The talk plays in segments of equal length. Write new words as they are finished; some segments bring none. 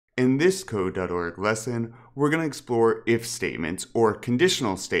In this code.org lesson, we're going to explore if statements or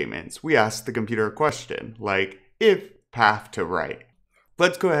conditional statements. We ask the computer a question, like if path to right.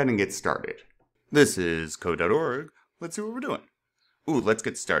 Let's go ahead and get started. This is code.org. Let's see what we're doing. Ooh, let's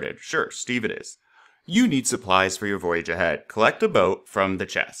get started. Sure, Steve it is. You need supplies for your voyage ahead. Collect a boat from the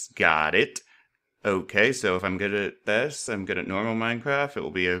chest. Got it. Okay, so if I'm good at this, I'm good at normal Minecraft, it will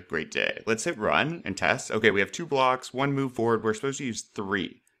be a great day. Let's hit run and test. Okay, we have 2 blocks, 1 move forward. We're supposed to use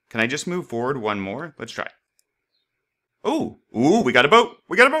 3. Can I just move forward 1 more? Let's try. Ooh, we got a boat.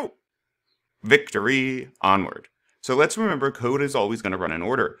 We got a boat. Victory. Onward. So let's remember code is always going to run in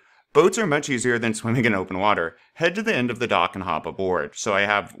order. Boats are much easier than swimming in open water. Head to the end of the dock and hop aboard. So I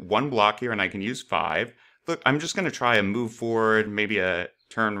have 1 block here and I can use 5. Look, I'm just going to try a move forward, maybe a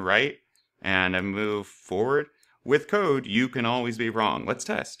turn right, and a move forward. With code, you can always be wrong. Let's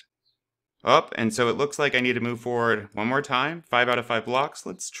test. Up, and so it looks like I need to move forward 1 more time. 5 out of 5 blocks.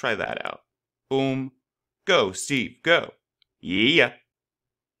 Let's try that out. Boom. Go, Steve, go. Yeah.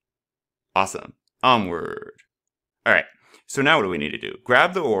 Awesome. Onward. All right. So now what do we need to do?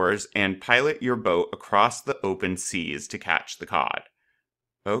 Grab the oars and pilot your boat across the open seas to catch the cod.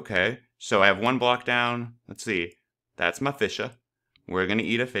 Okay. So I have 1 block down. Let's see. That's my fisha. We're going to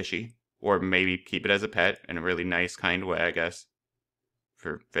eat a fishy. Or maybe keep it as a pet in a really nice, kind way, I guess.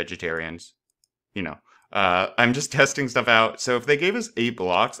 For vegetarians. You know. I'm just testing stuff out. So if they gave us 8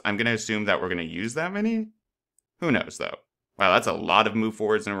 blocks, I'm going to assume that we're going to use that many? Who knows, though? Wow, that's a lot of move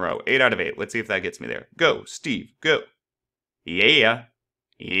forwards in a row. 8 out of 8. Let's see if that gets me there. Go, Steve, go. Yeah.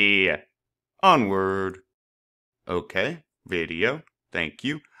 Yeah. Onward. Okay. Video. Thank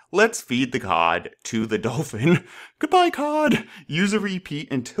you. Let's feed the cod to the dolphin. Goodbye, cod! Use a repeat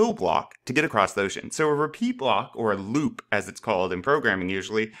until block to get across the ocean. So a repeat block, or a loop as it's called in programming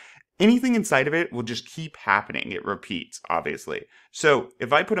usually, anything inside of it will just keep happening. It repeats, obviously. So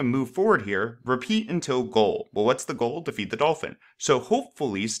if I put a move forward here, repeat until goal. Well, what's the goal? To feed the dolphin. So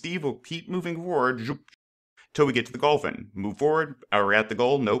hopefully Steve will keep moving forward till we get to the dolphin. Move forward. Are we at the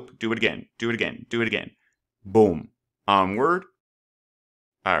goal? Nope. Do it again. Do it again. Do it again. Boom. Onward.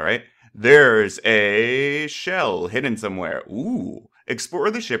 All right, there's a shell hidden somewhere. Ooh, explore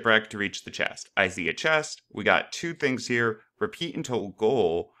the shipwreck to reach the chest. I see a chest. We got 2 things here. Repeat until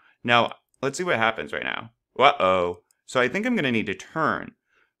goal. Now, let's see what happens right now. Uh-oh. So I think I'm going to need to turn.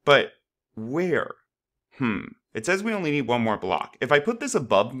 But where? It says we only need 1 more block. If I put this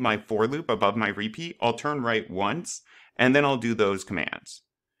above my for loop, above my repeat, I'll turn right once, and then I'll do those commands.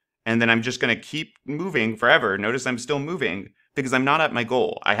 And then I'm just going to keep moving forever. Notice I'm still moving because I'm not at my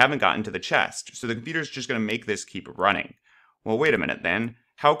goal. I haven't gotten to the chest. So the computer's just going to make this keep running. Well, wait a minute then.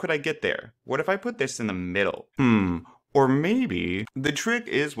 How could I get there? What if I put this in the middle? Or maybe the trick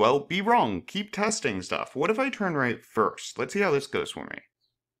is, well, be wrong. Keep testing stuff. What if I turn right first? Let's see how this goes for me.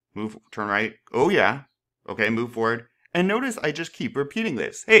 Move, turn right. Oh, yeah. Okay, move forward. And notice I just keep repeating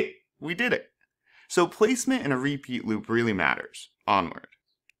this. Hey, we did it. So placement in a repeat loop really matters. Onward.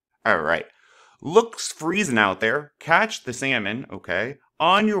 All right. Looks freezing out there. Catch the salmon, okay,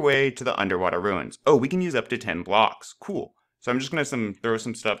 on your way to the underwater ruins. Oh, we can use up to 10 blocks. Cool. So I'm just going to throw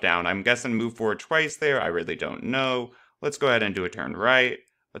some stuff down. I'm guessing move forward twice there. I really don't know. Let's go ahead and do a turn right.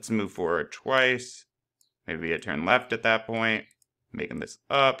 Let's move forward twice. Maybe a turn left at that point. Making this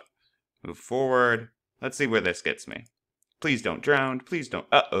up. Move forward. Let's see where this gets me. Please don't drown. Please don't.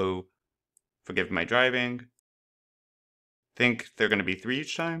 Uh-oh. Forgive my driving. Think they're going to be 3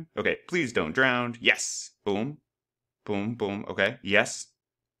 each time? Okay, please don't drown. Yes. Boom. Boom, boom. Okay, yes.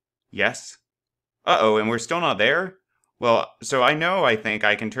 Yes. Uh-oh, and we're still not there? Well, so I think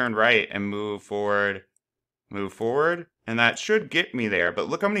I can turn right and move forward, and that should get me there, but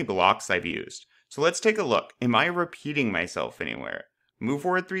look how many blocks I've used. So let's take a look. Am I repeating myself anywhere? Move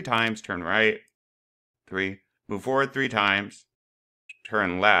forward 3 times, turn right, 3. Move forward 3 times,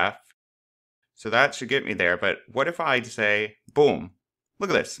 turn left. So that should get me there, but what if I say, boom,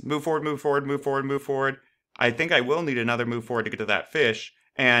 look at this, move forward, move forward, move forward, move forward. I think I will need another move forward to get to that fish,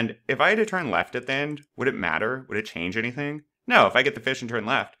 and if I had to turn left at the end, would it matter? Would it change anything? No, if I get the fish and turn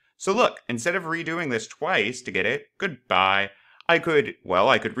left. So look, instead of redoing this twice to get it, goodbye, I could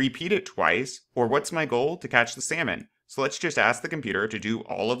repeat it twice, or what's my goal? To catch the salmon. So let's just ask the computer to do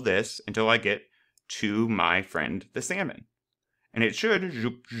all of this until I get to my friend the salmon. And it should,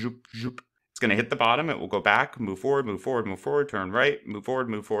 zoop, zoop, zoop. It's going to hit the bottom. It will go back, move forward, move forward, move forward, turn right, move forward,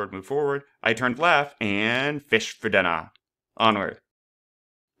 move forward, move forward. I turned left and fish for dinner. Onward.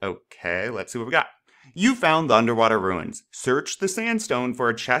 Okay, let's see what we got. You found the underwater ruins. Search the sandstone for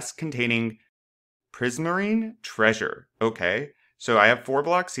a chest containing prismarine treasure. Okay, so I have 4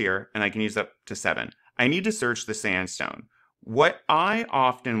 blocks here and I can use up to 7. I need to search the sandstone. What I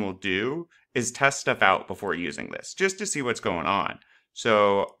often will do is test stuff out before using this, just to see what's going on.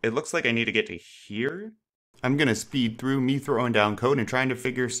 So it looks like I need to get to here. I'm going to speed through me throwing down code and trying to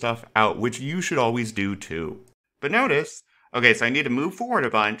figure stuff out, which you should always do too. But notice, okay, so I need to move forward a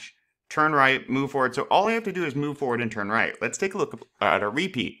bunch, turn right, move forward. So all I have to do is move forward and turn right. Let's take a look at a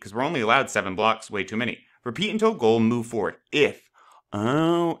repeat, because we're only allowed 7 blocks, way too many. Repeat until goal, move forward. If.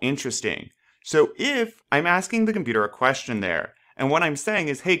 Oh, interesting. So if I'm asking the computer a question there, and what I'm saying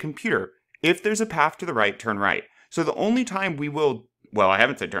is, hey computer, if there's a path to the right, turn right. So the only time we will, well, I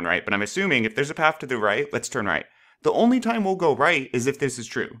haven't said turn right, but I'm assuming if there's a path to the right, let's turn right. The only time we'll go right is if this is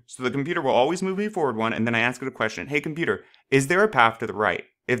true. So the computer will always move me forward one, and then I ask it a question, hey computer, is there a path to the right?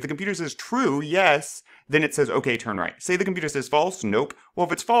 If the computer says true, yes, then it says, okay, turn right. Say the computer says false, nope. Well,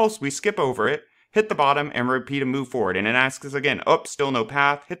 if it's false, we skip over it, hit the bottom, and repeat and move forward. And it asks us again, oh, still no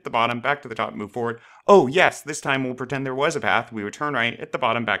path, hit the bottom, back to the top, move forward. Oh, yes, this time we'll pretend there was a path. We would turn right, hit the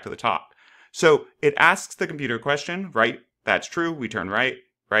bottom, back to the top. So it asks the computer a question, right, that's true, we turn right,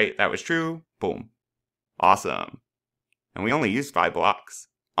 right, that was true, boom. Awesome. And we only used 5 blocks.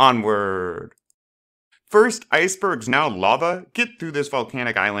 Onward. First, icebergs, now lava. Get through this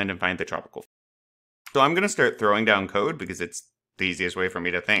volcanic island and find the tropical. So I'm going to start throwing down code because it's the easiest way for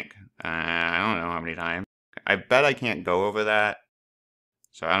me to think. I don't know how many times. I bet I can't go over that.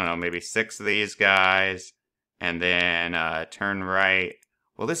 So I don't know, maybe 6 of these guys. And then turn right.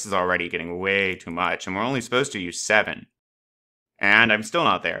 Well, this is already getting way too much. And we're only supposed to use 7. And I'm still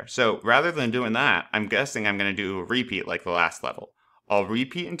not there. So rather than doing that, I'm guessing I'm going to do a repeat like the last level. I'll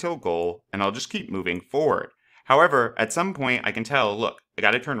repeat until goal, and I'll just keep moving forward. However, at some point I can tell, look, I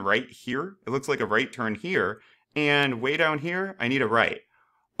got to turn right here. It looks like a right turn here. And way down here, I need a right.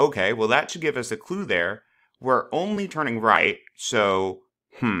 Okay, well that should give us a clue there. We're only turning right, so,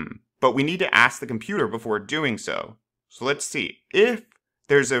 But we need to ask the computer before doing so. So let's see. If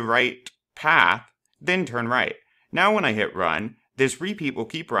there's a right path, then turn right. Now when I hit run, this repeat will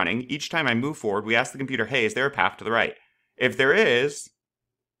keep running. Each time I move forward, we ask the computer, hey, is there a path to the right? If there is,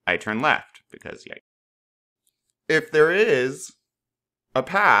 I turn left, because yeah. If there is a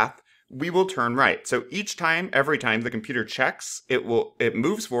path, we will turn right. So each time, every time the computer checks, it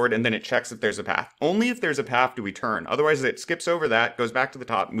moves forward and then it checks if there's a path. Only if there's a path do we turn. Otherwise it skips over that, goes back to the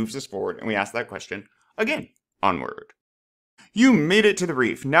top, moves us forward, and we ask that question again. Onward. You made it to the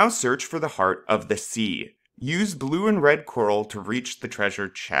reef. Now search for the heart of the sea. Use blue and red coral to reach the treasure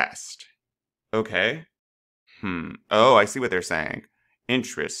chest. Okay. Oh, I see what they're saying.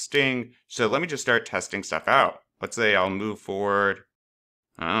 Interesting. So let me just start testing stuff out. Let's say I'll move forward,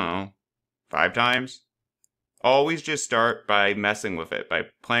 I don't know, 5 times. Always just start by messing with it, by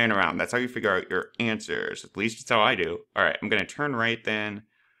playing around. That's how you figure out your answers. At least it's how I do. All right, I'm going to turn right then.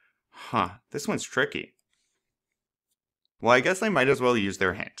 This one's tricky. Well, I guess I might as well use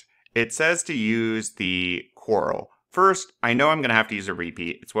their hint. It says to use the coral. First, I know I'm going to have to use a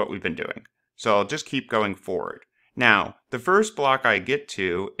repeat. It's what we've been doing. So I'll just keep going forward. Now, the first block I get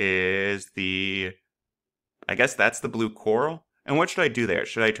to is I guess that's the blue coral. And what should I do there?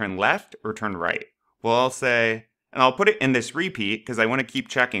 Should I turn left or turn right? Well, I'll say, and I'll put it in this repeat because I want to keep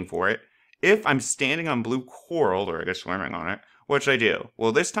checking for it. If I'm standing on blue coral, or I guess swimming on it, what should I do?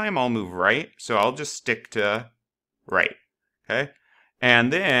 Well, this time I'll move right, so I'll just stick to right. Okay?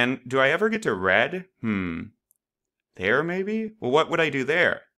 And then, do I ever get to red? There maybe? Well, what would I do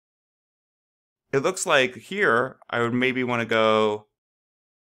there? It looks like here, I would maybe want to go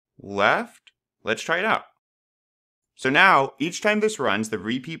left. Let's try it out. So now, each time this runs, the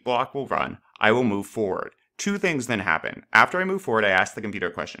repeat block will run. I will move forward. 2 things then happen. After I move forward, I ask the computer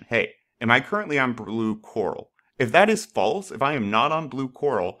a question. Hey, am I currently on blue coral? If that is false, if I am not on blue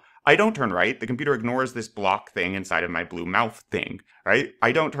coral, I don't turn right. The computer ignores this block thing inside of my blue mouth thing, right?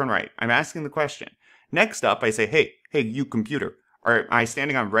 I don't turn right. I'm asking the question. Next up, I say, hey, you computer, am I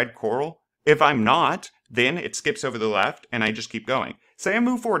standing on red coral? If I'm not, then it skips over the left and I just keep going. Say I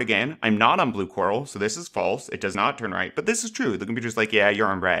move forward again. I'm not on blue coral, so this is false. It does not turn right, but this is true. The computer's like, yeah, you're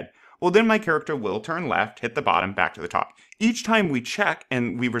on red. Well, then my character will turn left, hit the bottom, back to the top. Each time we check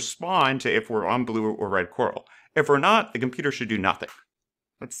and we respond to if we're on blue or red coral. If we're not, the computer should do nothing.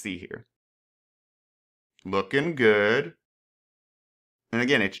 Let's see here. Looking good. And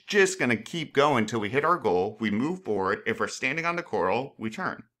again, it's just going to keep going until we hit our goal. We move forward. If we're standing on the coral, we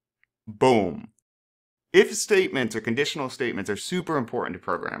turn. Boom. If statements or conditional statements are super important to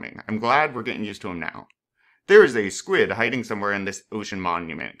programming. I'm glad we're getting used to them now. There is a squid hiding somewhere in this ocean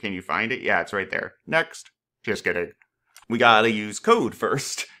monument. Can you find it? Yeah, it's right there. Next. Just kidding. We gotta use code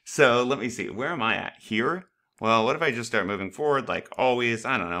first. So let me see. Where am I at? Here? Well, what if I just start moving forward like always?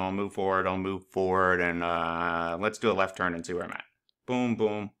 I don't know, I'll move forward, and let's do a left turn and see where I'm at. Boom,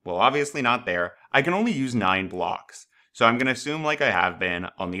 boom. Well, obviously not there. I can only use 9 blocks. So I'm going to assume, like I have been,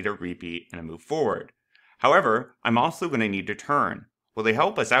 I'll need a repeat and a move forward. However, I'm also going to need to turn. Well, they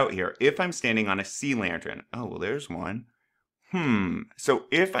help us out here if I'm standing on a sea lantern. Oh, well, there's one. So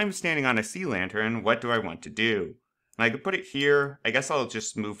if I'm standing on a sea lantern, what do I want to do? And I could put it here. I guess I'll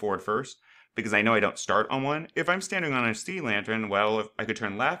just move forward first, because I know I don't start on one. If I'm standing on a sea lantern, well, I could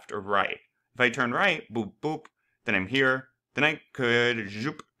turn left or right. If I turn right, boop, boop, then I'm here. Then I could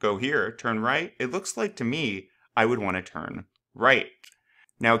zoop, go here, turn right. It looks like to me, I would want to turn right.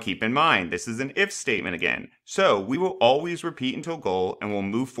 Now keep in mind, this is an if statement again. So we will always repeat until goal, and we'll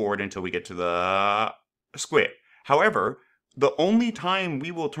move forward until we get to the squid. However, the only time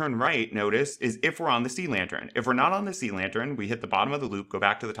we will turn right, notice, is if we're on the sea lantern. If we're not on the sea lantern, we hit the bottom of the loop, go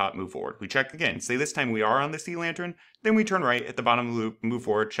back to the top, move forward. We check again. Say this time we are on the sea lantern, then we turn right, hit the bottom of the loop, move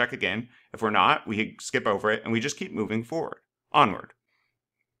forward, check again. If we're not, we skip over it, and we just keep moving forward. Onward.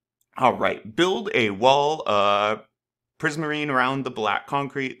 All right, build a wall prismarine around the black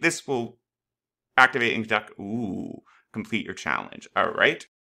concrete. This will activate and conduct. Ooh, complete your challenge. All right.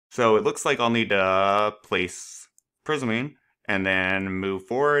 So it looks like I'll need to place prismarine and then move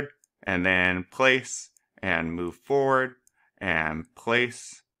forward and then place and move forward and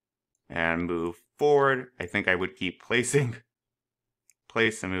place and move forward. I think I would keep placing,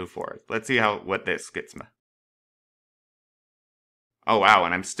 place and move forward. Let's see what this gets me. Oh wow,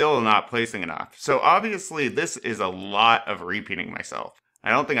 and I'm still not placing enough. So obviously this is a lot of repeating myself.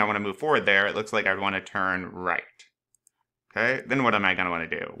 I don't think I want to move forward there. It looks like I'd want to turn right. Okay, then what am I going to want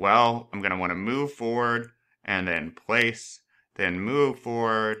to do? Well, I'm going to want to move forward and then place, then move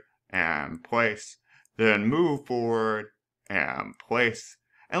forward and place, then move forward and place.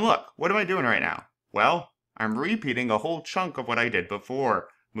 And look, what am I doing right now? Well, I'm repeating a whole chunk of what I did before.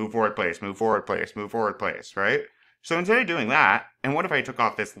 Move forward, place, move forward, place, move forward, place, right? So instead of doing that, and what if I took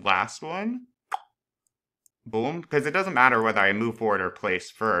off this last one? Boom, because it doesn't matter whether I move forward or place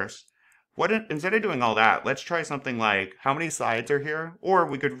first. Instead of doing all that, let's try something like, how many sides are here? Or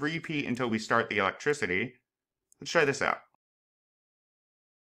we could repeat until we start the electricity. Let's try this out.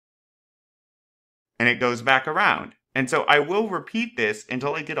 And it goes back around. And so I will repeat this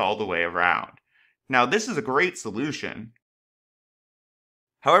until I get all the way around. Now this is a great solution.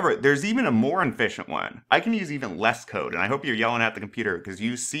 However, there's even a more efficient one. I can use even less code, and I hope you're yelling at the computer because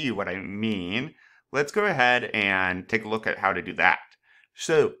you see what I mean. Let's go ahead and take a look at how to do that.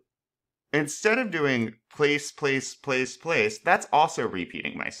 So instead of doing place, place, place, place, that's also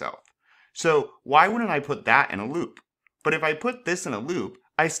repeating myself. So why wouldn't I put that in a loop? But if I put this in a loop,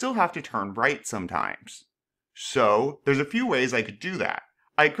 I still have to turn right sometimes. So there's a few ways I could do that.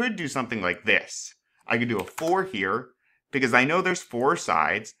 I could do something like this. I could do a 4 here, because I know there's 4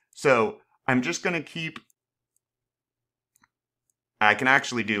 sides. So I'm just going to keep, I can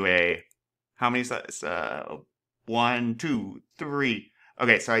actually do a, how many sides? 1, 2, 3.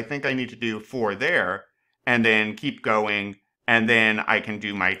 Okay, so I think I need to do 4 there, and then keep going, and then I can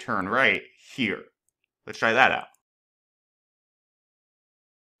do my turn right here. Let's try that out.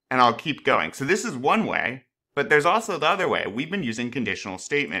 And I'll keep going. So this is one way, but there's also the other way. We've been using conditional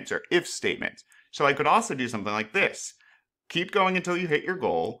statements or if statements. So I could also do something like this. Keep going until you hit your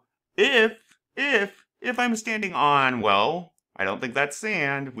goal. If I'm standing on, well, I don't think that's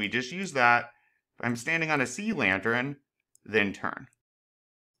sand. We just use that. If I'm standing on a sea lantern, then turn.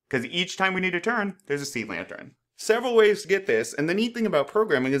 Because each time we need to turn, there's a sea lantern. Several ways to get this, and the neat thing about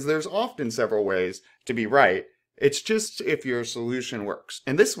programming is there's often several ways to be right. It's just if your solution works.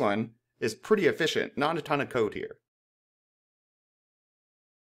 And this one is pretty efficient, not a ton of code here.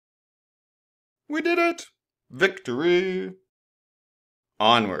 We did it! Victory!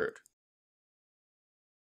 Onward.